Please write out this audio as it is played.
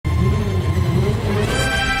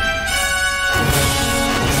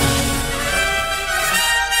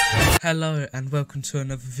Hello and welcome to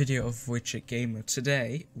another video of Jurassic Gamer.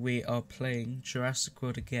 Today we are playing Jurassic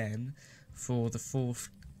World again for the 4th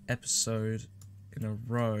episode in a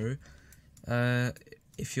row.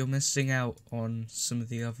 If you're missing out on some of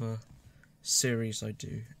the other series I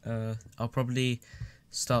do, I'll probably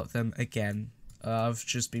start them again. I've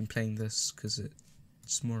just been playing this because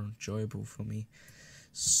it's more enjoyable for me.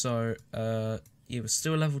 So it was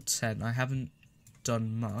still level 10. I haven't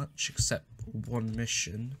done much except one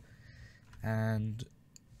mission. And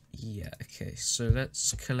yeah, okay, so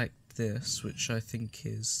let's collect this, which I think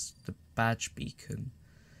is the badge beacon.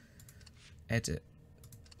 Edit.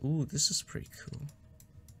 Ooh, this is pretty cool.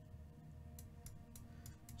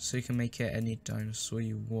 So you can make it any dinosaur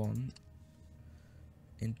you want.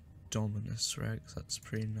 Indominus Rex, that's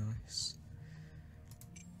pretty nice.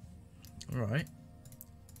 Alright.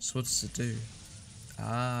 So what does it do?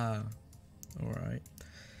 Ah, alright.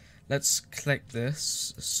 Let's collect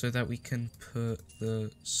this so that we can put the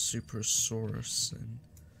Supersaurus in.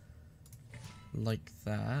 Like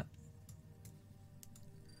that.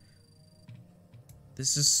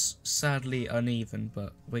 This is sadly uneven,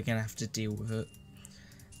 but we're gonna have to deal with it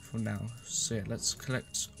for now. So yeah, let's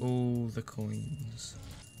collect all the coins.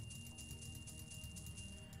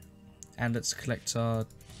 And let's collect our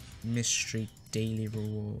mystery daily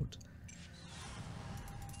reward.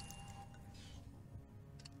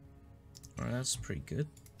 Alright, that's pretty good.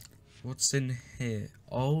 What's in here?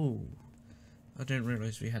 Oh, I didn't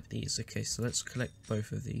realise we had these. Okay, so let's collect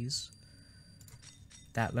both of these.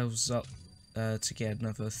 That levels up to get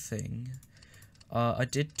another thing. I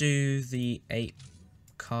did do the 8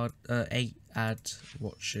 ad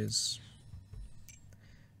watches.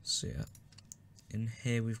 So yeah, in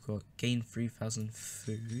here we've got gain 3,000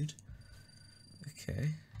 food.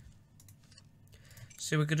 Okay,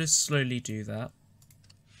 so we're gonna slowly do that.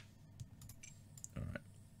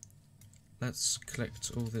 Let's collect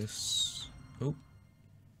all this. Oh.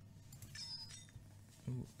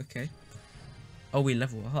 Oh, okay. Oh, we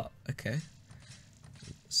level up. Okay.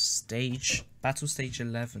 Battle stage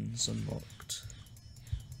 11's unlocked.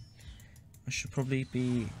 I should probably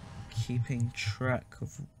be keeping track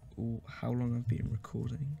of how long I've been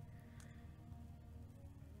recording.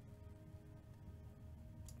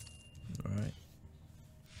 Alright.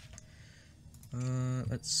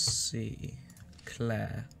 Let's see.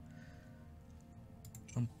 Claire.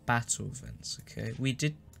 On battle events, okay. We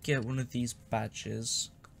did get one of these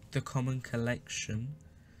badges, the common collection,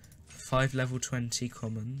 5 level 20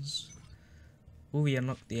 commons. Oh, we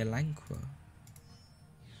unlocked the Elanqua.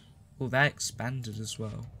 Oh, that expanded as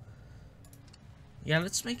well. Yeah,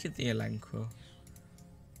 let's make it the Elanqua.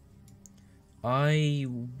 I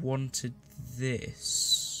wanted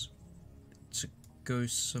this to go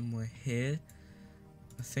somewhere here,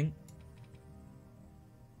 I think.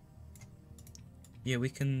 Yeah, we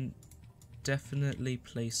can definitely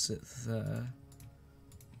place it there.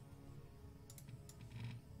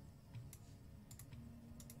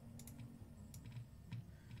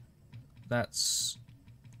 That's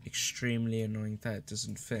extremely annoying that it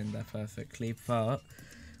doesn't fit in there perfectly, but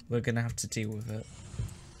we're gonna have to deal with it.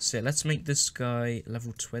 So yeah, let's make this guy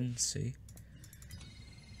level 20.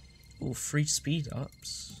 Oh, 3 speed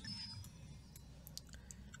ups.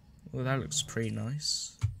 Well, that looks pretty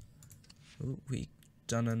nice. Oh, we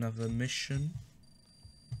done another mission.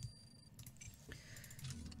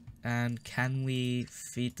 And can we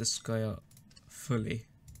feed this guy up fully?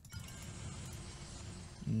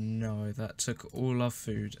 No, that took all our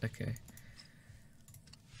food. Okay.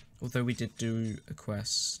 Although we did do a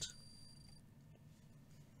quest.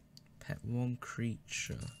 Pet one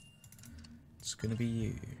creature. It's gonna be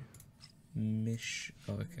you.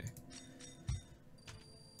 Oh, okay.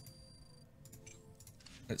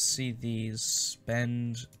 Let's see these.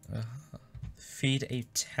 Spend. Feed a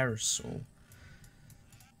pterosaur.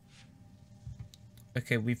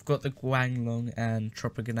 Okay, we've got the Guanglong and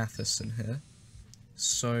Tropognathus in here.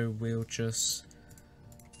 So we'll just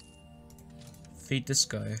feed this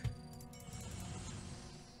guy.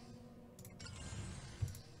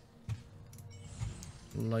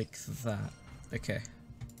 Like that. Okay.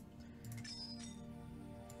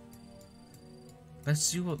 Let's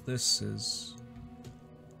see what this is.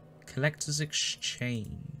 Collector's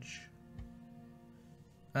Exchange.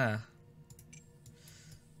 Ah.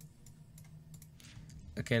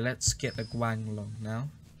 Okay, let's get the Guanglong now.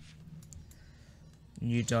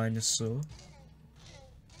 New dinosaur.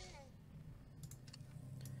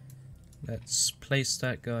 Let's place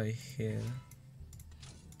that guy here.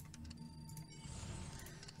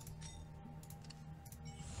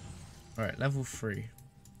 Alright, level 3.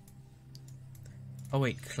 Oh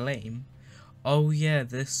wait, claim. Oh yeah,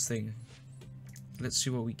 this thing. Let's see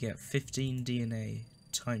what we get. 15 DNA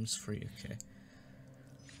times 3, okay.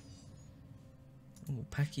 Oh,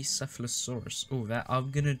 Pachycephalosaurus. Oh, that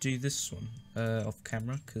I'm gonna do this one off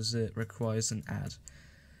camera because it requires an ad.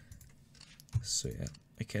 So yeah.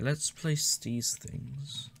 Okay, let's place these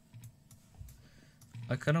things.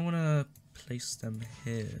 I kind of want to place them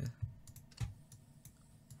here.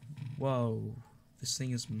 Whoa, this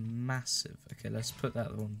thing is massive. Okay, let's put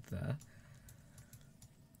that one there.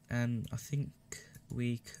 And I think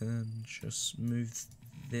we can just move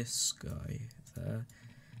this guy there.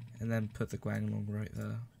 And then put the Guanglong right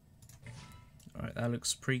there. Alright, that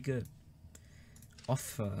looks pretty good.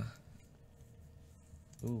 Offer.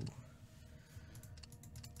 Ooh.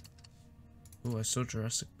 Ooh, I saw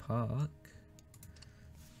Jurassic Park.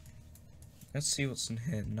 Let's see what's in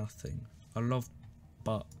here. Nothing. I love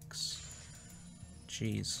bucks.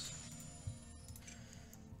 Jeez.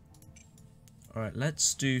 Alright,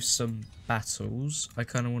 let's do some battles. I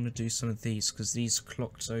kind of want to do some of these because these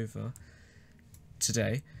clocked over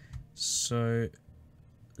today. So,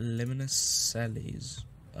 Liminoceles.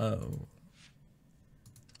 Oh.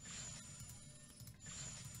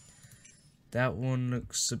 That one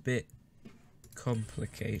looks a bit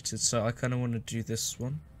complicated, so I kind of want to do this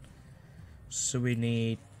one. So we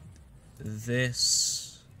need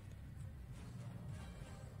this.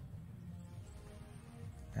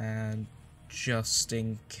 And just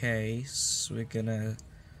in case, we're gonna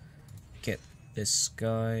get this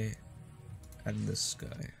guy and this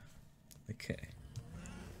guy. Okay.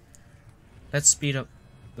 Let's speed up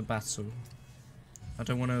the battle. I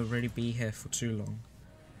don't want to really be here for too long.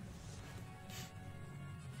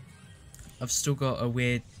 I've still got a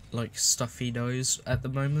weird, like, stuffy nose at the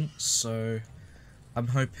moment, so I'm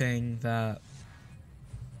hoping that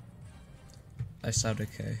I sound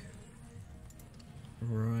okay.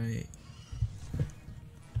 Right.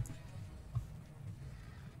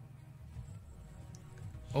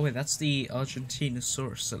 Oh wait, that's the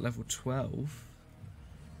Argentinosaurus at level 12.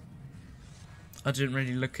 I didn't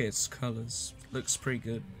really look at its colours. Looks pretty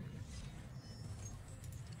good.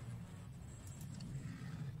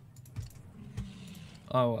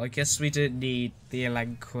 Oh, I guess we didn't need the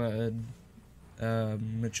Elanquan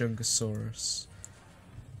Majungasaurus.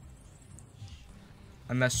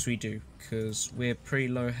 Unless we do, because we're pretty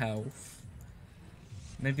low health.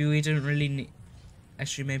 Maybe we didn't really need...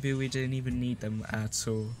 Actually, maybe we didn't even need them at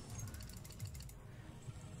all.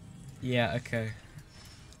 Yeah, okay.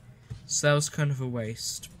 So that was kind of a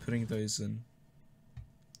waste, putting those in.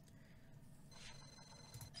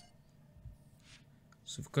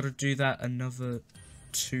 So we've got to do that another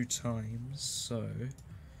 2 times, so...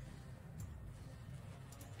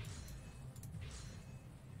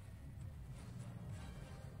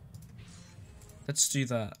 Let's do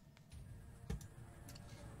that.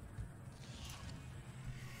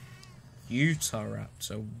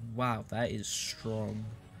 Utahraptor, wow, that is strong.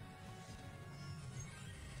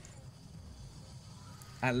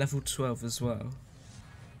 At level 12 as well.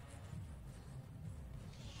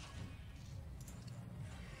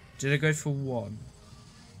 Did I go for 1?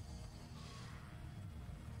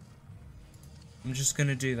 I'm just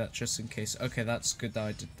gonna do that just in case. Okay, that's good that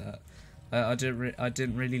I did that. I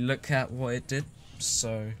didn't really look at what it did,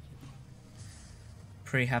 so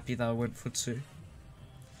pretty happy that I went for 2.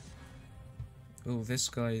 Oh, this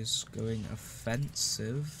guy is going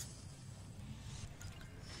offensive.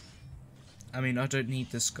 I mean, I don't need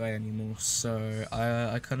this guy anymore, so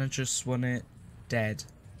I kind of just want it dead.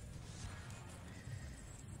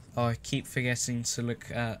 Oh, I keep forgetting to look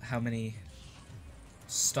at how many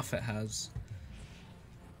stuff it has.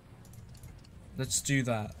 Let's do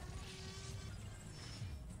that.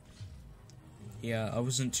 Yeah, I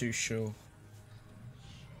wasn't too sure.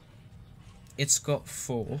 It's got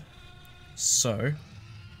 4. So,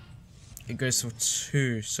 it goes for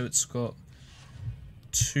 2, so it's got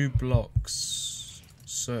 2 blocks.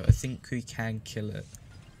 So, I think we can kill it.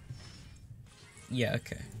 Yeah,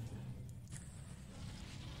 okay.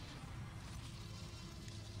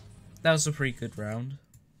 That was a pretty good round.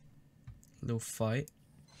 Little fight.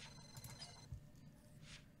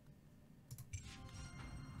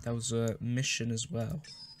 That was a mission as well.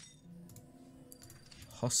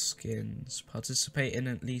 Hoskins. Participate in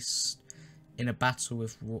at least in a battle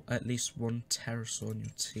with at least 1 pterosaur on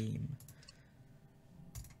your team.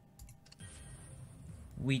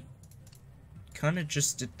 We kind of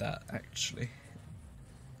just did that, actually.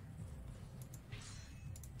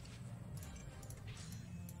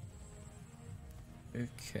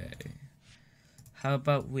 Okay. How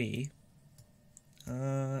about we...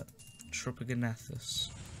 Tropoganathus.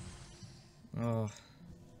 Oh.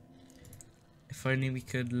 If only we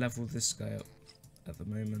could level this guy up at the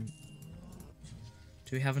moment.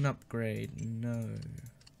 Do we have an upgrade? No.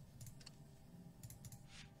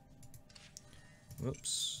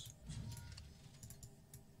 Whoops.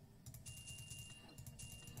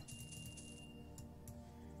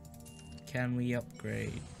 Can we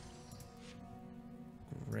upgrade?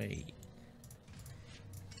 Great.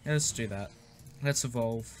 Yeah, let's do that. Let's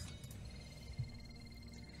evolve.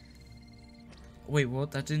 Wait,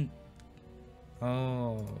 what? That didn't...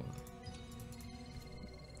 Oh.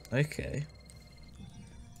 Okay.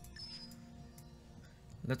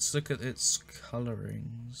 Let's look at its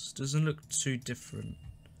colorings. Doesn't look too different.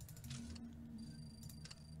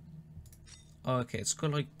 Oh, okay. It's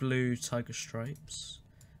got like blue tiger stripes.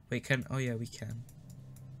 Wait, can... Oh, yeah, we can.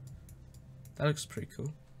 That looks pretty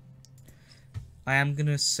cool. I am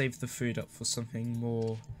gonna save the food up for something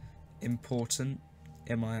more important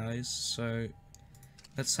in my eyes, so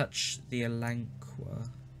let's hatch the Elanqua.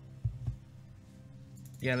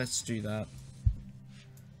 Yeah, let's do that.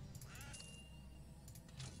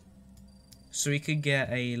 So we could get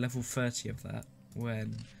a level 30 of that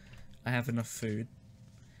when I have enough food.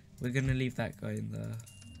 We're gonna leave that guy in there.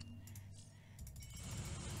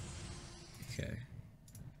 Okay.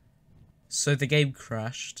 So the game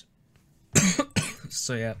crashed.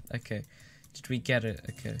 So yeah, okay. Did we get it?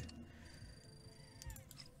 Okay.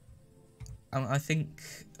 I think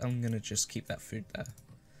I'm gonna just keep that food there.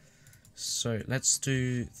 So let's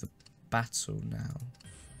do the battle now.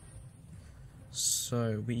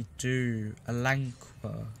 So we do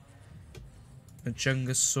Elanqua,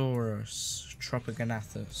 Majungasaurus,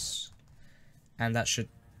 Tropoganathus, and that should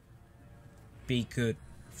be good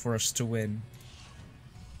for us to win.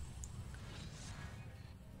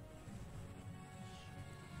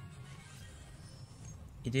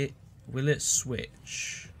 Will it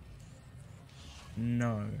switch?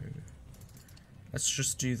 No. Let's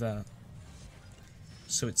just do that.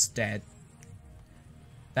 So it's dead.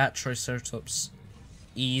 That Triceratops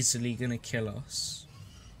easily gonna kill us.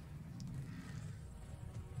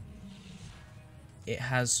 It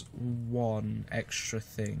has one extra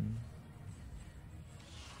thing.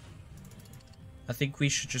 I think we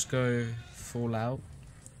should just go full out.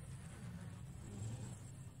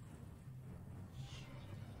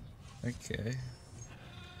 Okay.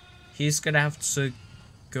 He's gonna have to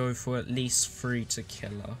go for at least 3 to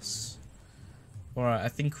kill us. Alright, I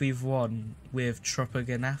think we've won with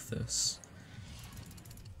Tropoganathus.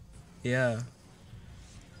 Yeah.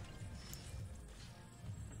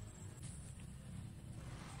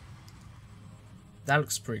 That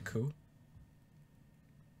looks pretty cool.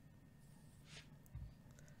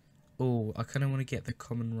 Oh, I kind of want to get the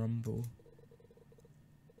common rumble.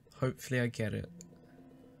 Hopefully I get it.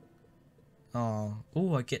 Oh,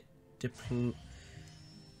 I get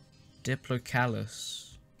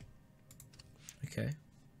Diplocalus. Okay.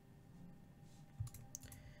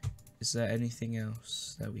 Is there anything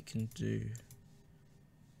else that we can do?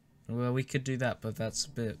 Well, we could do that, but that's a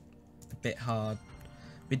bit hard.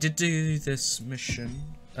 We did do this mission.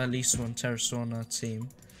 At least one pterosaur on our team.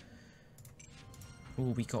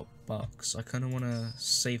 Oh, we got bucks. I kind of want to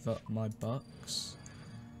save up my bucks.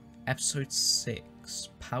 Episode 6.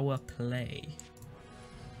 Power play.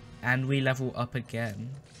 And we level up again.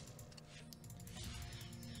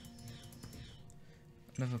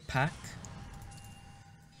 Another pack.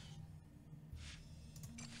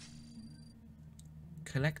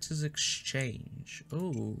 Collector's exchange.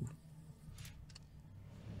 Oh.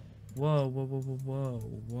 Whoa, whoa, whoa, whoa, whoa,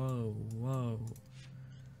 whoa, whoa.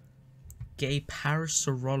 Gay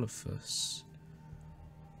Parasaurolophus.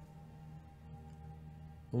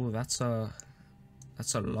 Oh, that's a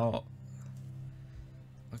lot.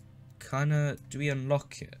 Do we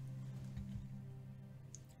unlock it?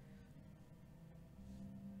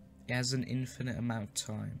 It has an infinite amount of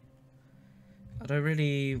time. I don't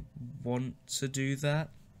really want to do that,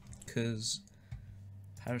 because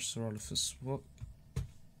Parasaurolophus, what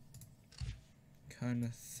kind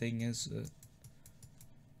of thing is it?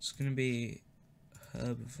 It's gonna be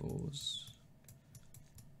herbivores.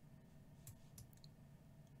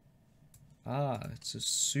 Ah, it's a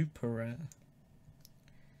super rare.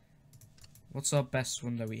 What's our best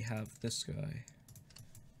one that we have? This guy.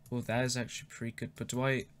 Well, that is actually pretty good, but do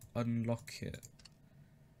I unlock it?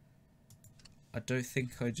 I don't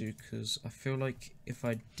think I do, because I feel like if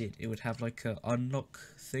I did, it would have like a unlock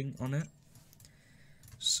thing on it.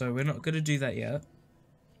 So we're not going to do that yet.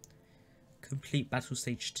 Complete battle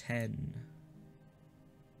stage 10.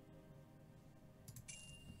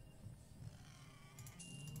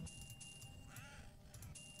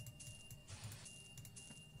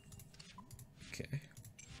 Okay.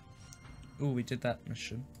 Oh, we did that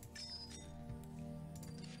mission.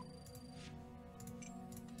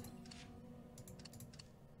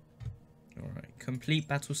 Alright, complete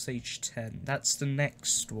battle stage 10. That's the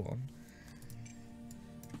next one.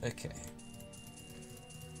 Okay.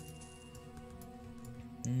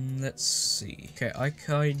 Let's see. Okay, I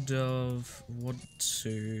kind of want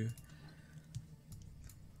to...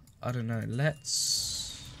 I don't know, let's...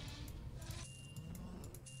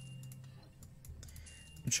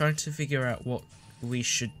 I'm trying to figure out what we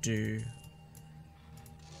should do.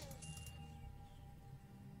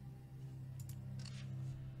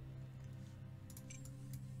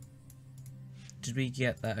 Did we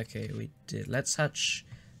get that? Okay, we did. Let's hatch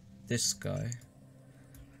this guy.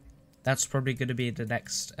 That's probably going to be the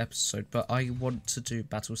next episode, but I want to do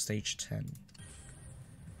Battle Stage 10.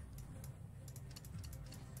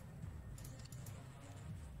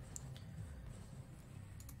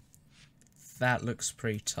 That looks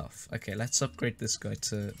pretty tough. Okay, let's upgrade this guy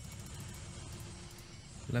to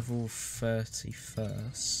level 30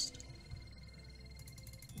 first.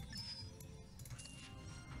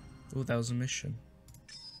 Oh, that was a mission.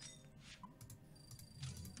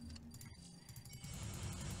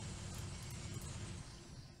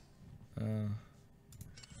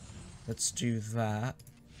 Let's do that,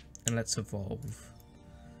 and let's evolve.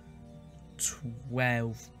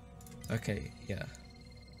 12. Okay, yeah.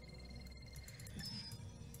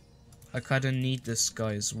 I kind of need this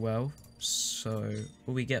guy as well, so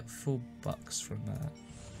will we get $4 from that?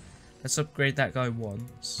 Let's upgrade that guy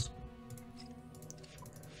once.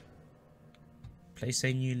 Place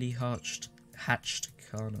a newly hatched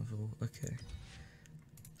carnival. Okay.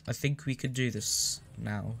 I think we could do this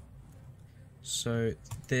now. So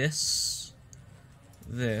this.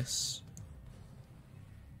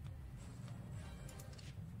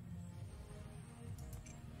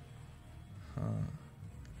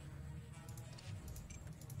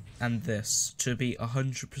 And this, to be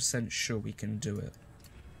 100% sure we can do it.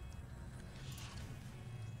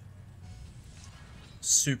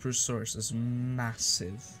 Supersaurus is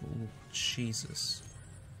massive. Oh, Jesus.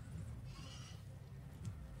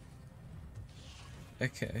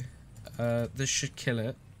 Okay. This should kill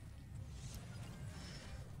it.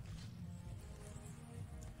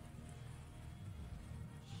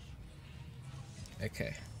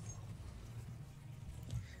 Okay.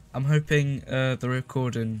 I'm hoping the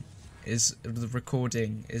recording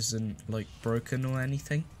isn't like broken or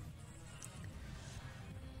anything.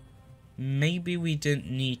 Maybe we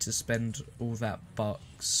didn't need to spend all that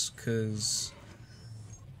bucks, cause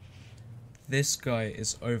this guy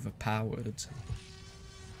is overpowered.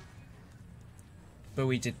 But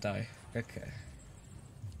we did die. Okay.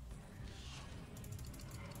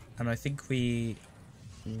 And I think we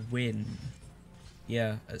win.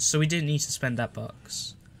 Yeah, so we didn't need to spend that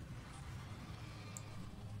bucks.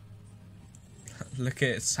 Look at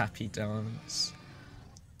its happy dance.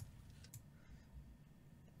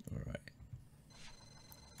 Alright.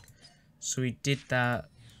 So we did that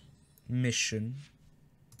mission.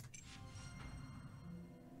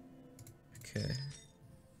 Okay.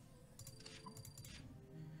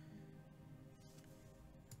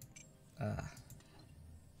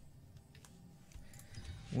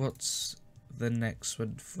 What's the next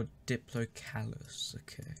one for Diplocalus?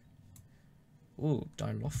 Okay. Ooh,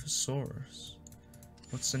 Dilophosaurus.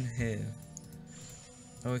 What's in here?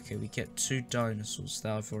 Oh, okay, we get 2 dinosaurs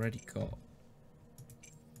that I've already got.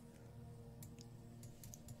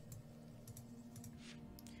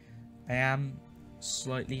 I am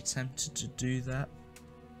slightly tempted to do that,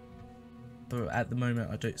 but at the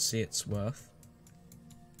moment I don't see its worth.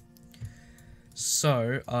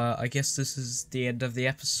 So, I guess this is the end of the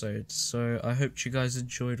episode, so I hope you guys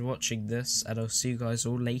enjoyed watching this, and I'll see you guys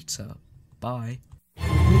all later. Bye.